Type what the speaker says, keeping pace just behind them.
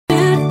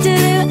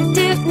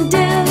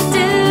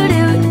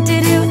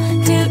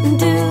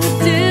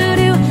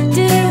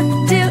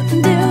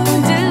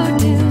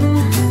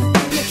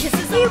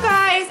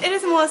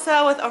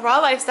with A Raw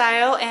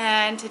Lifestyle,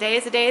 and today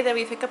is the day that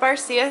we pick up our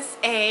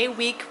CSA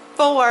week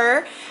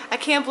 4. I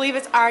can't believe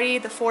it's already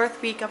the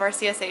 4th week of our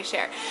CSA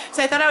share.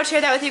 So I thought I would share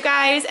that with you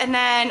guys, and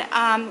then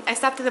I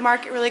stopped at the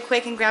market really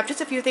quick and grabbed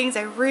just a few things.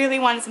 I really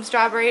wanted some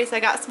strawberries, so I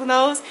got some of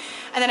those.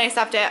 And then I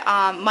stopped at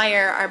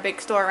Meijer, our big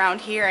store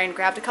around here, and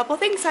grabbed a couple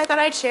things. So I thought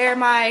I'd share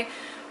my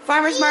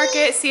farmer's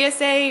market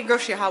CSA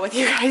grocery haul with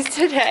you guys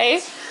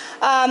today.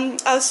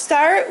 I'll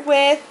start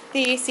with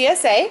the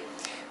CSA.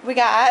 We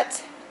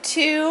got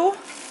two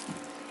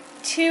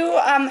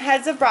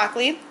heads of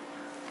broccoli.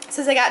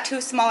 Since I got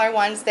 2 smaller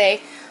ones,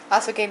 they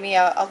also gave me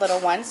a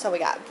little one. So we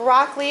got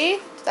broccoli.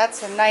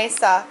 That's a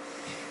nice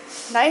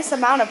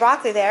amount of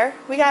broccoli there.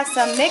 We got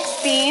some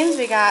mixed beans.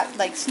 We got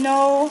like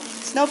snow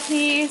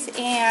peas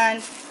and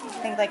I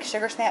think like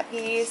sugar snap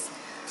peas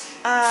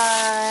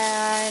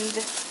and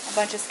a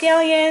bunch of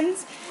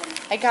scallions.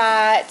 I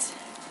got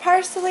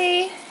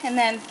parsley and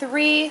then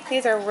 3.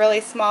 These are really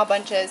small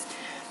bunches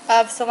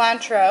of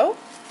cilantro.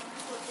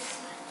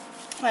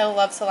 I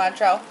love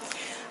cilantro.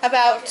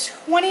 About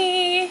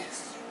 20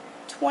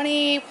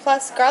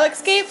 plus garlic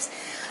scapes.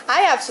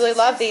 I absolutely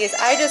love these.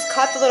 I just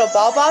cut the little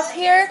bulb off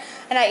here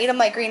and I eat them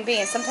like green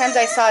beans. Sometimes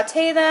I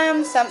saute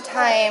them,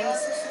 sometimes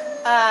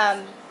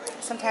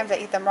I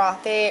eat them raw.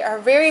 They are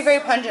very,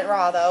 very pungent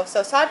raw though.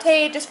 So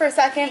saute just for a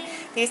second.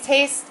 These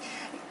taste,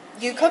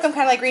 you cook them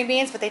kind of like green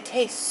beans, but they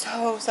taste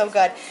so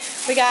good.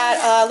 We got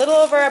a little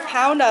over a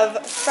pound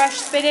of fresh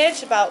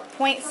spinach, about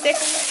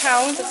 0.6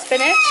 pounds of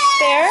spinach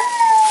there.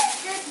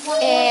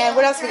 And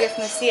what else did we get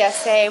from the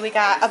CSA? We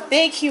got a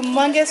big,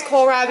 humongous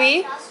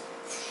kohlrabi,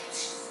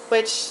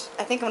 which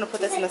I think I'm going to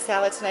put this in the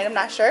salad tonight, I'm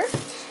not sure.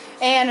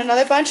 And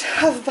another bunch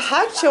of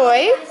bok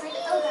choy.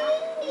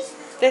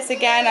 This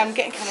again, I'm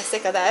getting kind of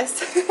sick of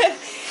this.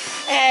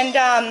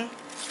 And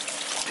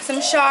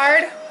some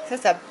chard.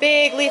 This is a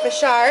big leaf of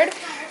chard.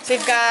 So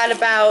we've got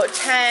about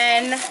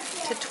 10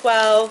 to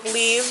 12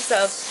 leaves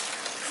of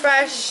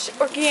fresh,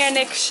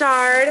 organic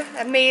chard.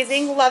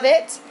 Amazing, love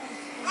it.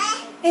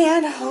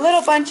 And a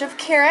little bunch of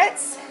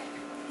carrots.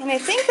 And I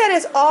think that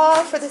is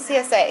all for the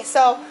CSA.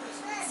 So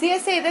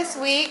CSA this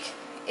week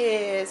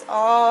is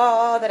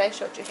all that I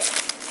showed you here.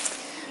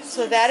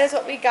 So that is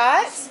what we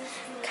got.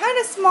 Kind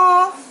of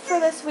small for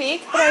this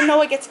week, but I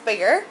know it gets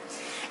bigger.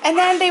 And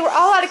then they were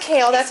all out of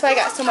kale. That's why I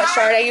got so much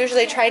chard. I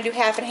usually try to do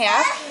half and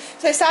half.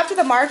 So I stopped at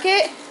the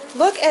market.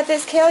 Look at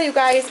this kale, you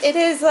guys. It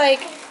is like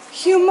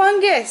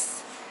humongous.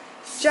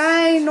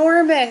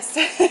 Ginormous.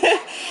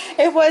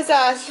 It was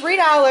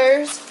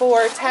 $3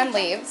 for 10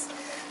 leaves,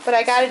 but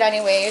I got it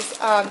anyways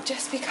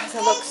just because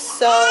it looks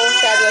so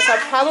fabulous.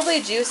 I'll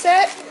probably juice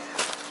it.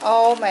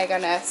 Oh my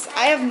goodness,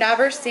 I have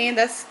never seen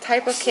this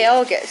type of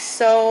kale get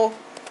so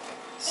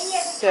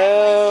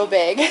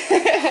big.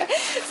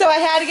 So I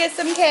had to get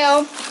some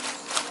kale,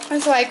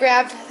 and so I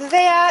grabbed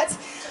that.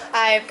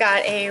 I've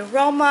got a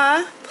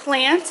Roma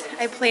plant.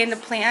 I plan to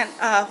plant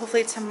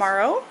hopefully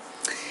tomorrow.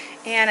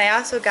 And I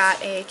also got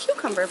a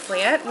cucumber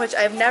plant, which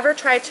I've never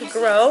tried to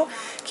grow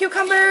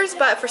cucumbers,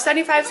 but for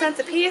 75 cents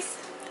a piece,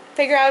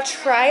 figure I'll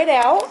try it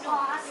out.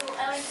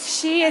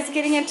 She is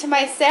getting into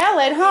my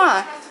salad,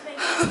 huh?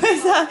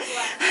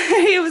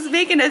 He was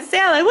making a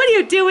salad. What are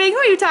you doing? Who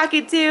are you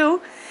talking to?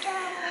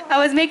 I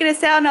was making a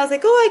salad and I was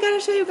like, oh, I gotta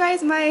show you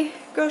guys my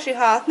grocery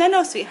haul.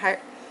 No,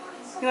 sweetheart.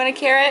 You want a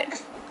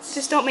carrot?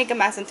 Just don't make a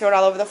mess and throw it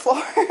all over the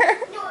floor.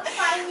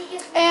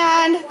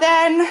 And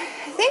then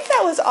I think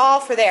that was all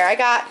for there. I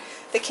got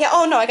the kale.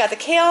 Oh no, I got the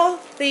kale,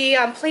 the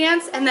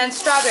plants, and then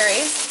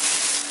strawberries.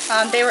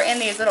 They were in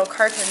these little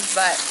cartons,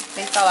 but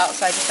they fell out,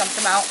 so I just dumped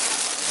them out.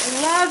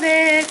 Love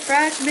it.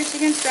 Fresh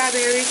Michigan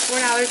strawberries, $4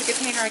 a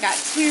container. I got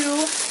 2.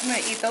 I'm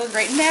going to eat those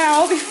right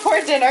now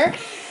before dinner.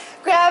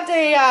 Grabbed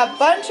a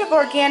bunch of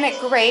organic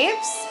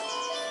grapes.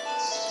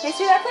 Can you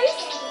see that, please?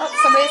 Oh,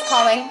 somebody's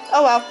calling.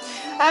 Oh well.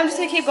 I'm just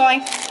going to keep going.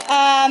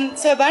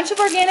 So a bunch of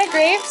organic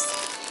grapes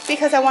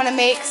because I want to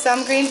make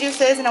some green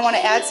juices and I want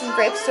to add some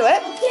grapes to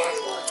it.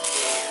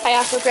 I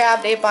also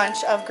grabbed a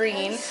bunch of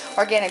green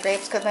organic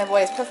grapes because my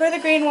boys prefer the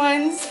green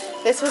ones.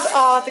 This was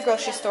all at the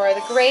grocery store.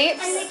 The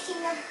grapes,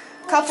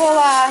 a couple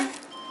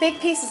big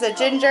pieces of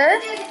ginger,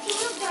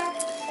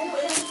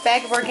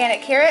 bag of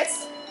organic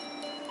carrots.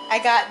 I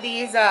got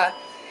these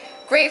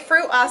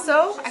grapefruit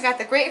also. I got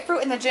the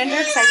grapefruit and the ginger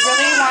because I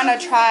really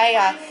want to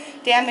try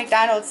Dan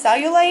McDonald's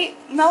cellulite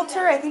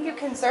melter. I think you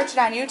can search it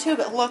on YouTube.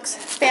 It looks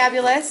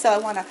fabulous, so I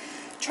want to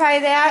try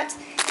that.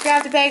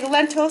 Grabbed a bag of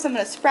lentils. I'm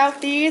going to sprout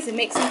these and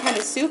make some kind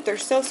of soup. They're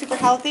so super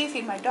healthy.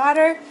 Feed my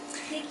daughter.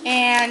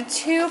 And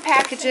 2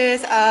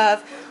 packages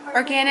of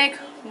organic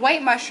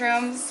white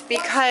mushrooms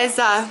because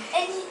I'm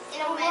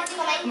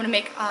going to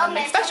make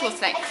vegetables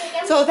tonight.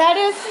 So that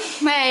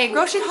is my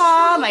grocery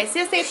haul, my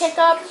CSA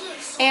pickup,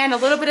 and a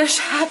little bit of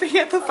shopping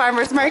at the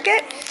farmer's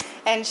market.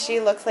 And she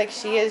looks like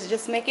she is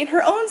just making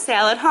her own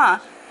salad, huh?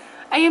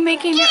 Are you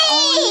making your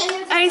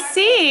own? I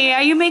see.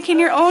 Are you making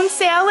your own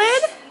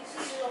salad?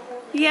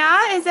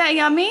 Yeah? Is that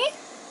yummy?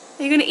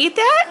 Are you going to eat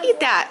that? Eat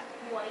that.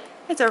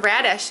 It's a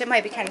radish. It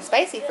might be kind of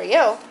spicy for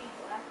you.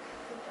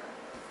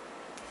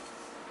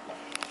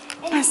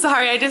 I'm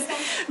sorry, I just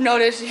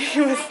noticed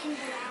she was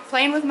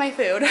playing with my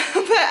food.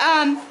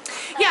 But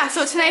yeah,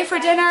 so tonight for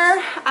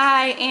dinner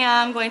I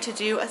am going to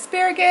do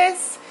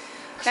asparagus,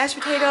 mashed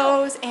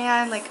potatoes,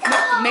 and like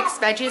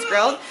mixed veggies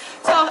grilled.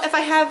 So if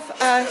I have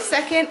a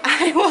second,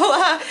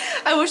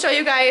 I will show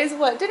you guys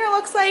what dinner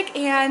looks like.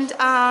 And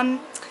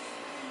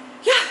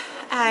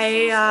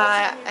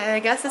yeah, I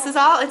guess this is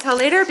all until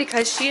later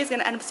because she is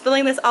gonna end up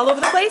spilling this all over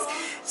the place.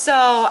 So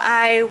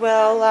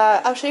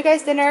I'll show you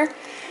guys dinner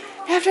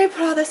after I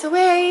put all this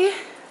away.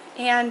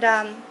 And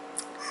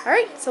all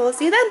right, so we'll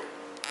see you then.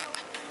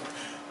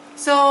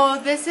 So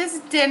this is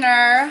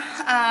dinner.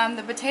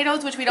 The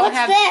potatoes, which we don't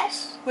have. What's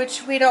this?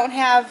 Which we don't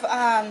have.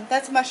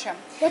 That's mushroom.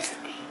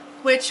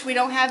 Which we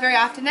don't have very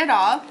often at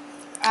all.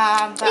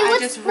 But I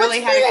just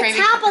really had a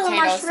craving for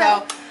potatoes.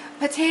 So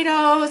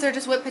potatoes, they're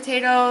just whipped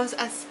potatoes,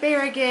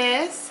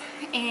 asparagus,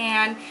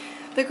 and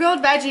the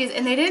grilled veggies.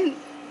 And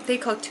they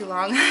cooked too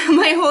long.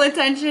 My whole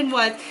intention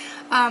was.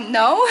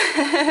 No,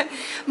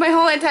 my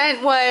whole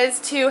intent was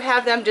to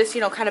have them just,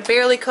 kind of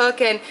barely cook,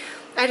 and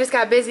I just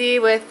got busy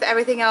with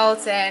everything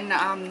else, and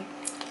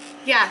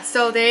yeah,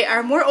 so they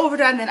are more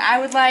overdone than I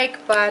would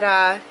like,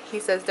 but he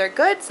says they're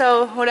good,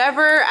 so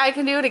whatever I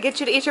can do to get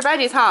you to eat your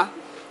veggies, huh?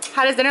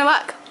 How does dinner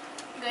look?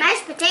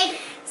 Mashed potato.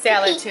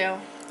 Salad too.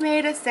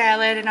 Made a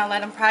salad, and I'll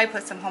let him probably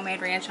put some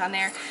homemade ranch on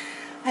there.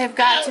 I have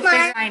got to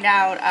find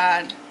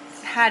out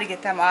how to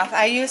get them off.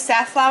 I use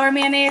safflower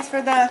mayonnaise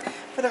for the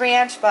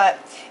ranch, but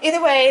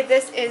either way,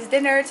 this is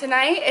dinner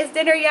tonight. Is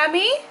dinner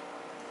yummy?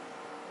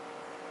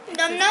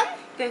 Num num.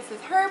 This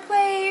is her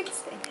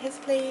plates, and his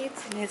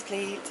plates, and his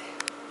plate.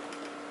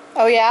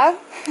 Oh yeah?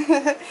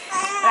 And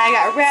I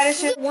got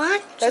radishes.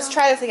 What? Let's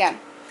try this again.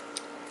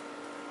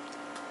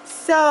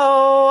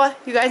 So,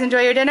 you guys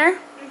enjoy your dinner?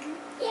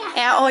 Yeah.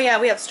 And, oh yeah,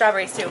 we have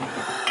strawberries too.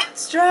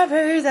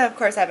 Strawberries. Of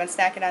course, I've been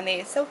snacking on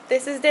these. So,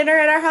 this is dinner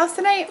at our house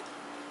tonight.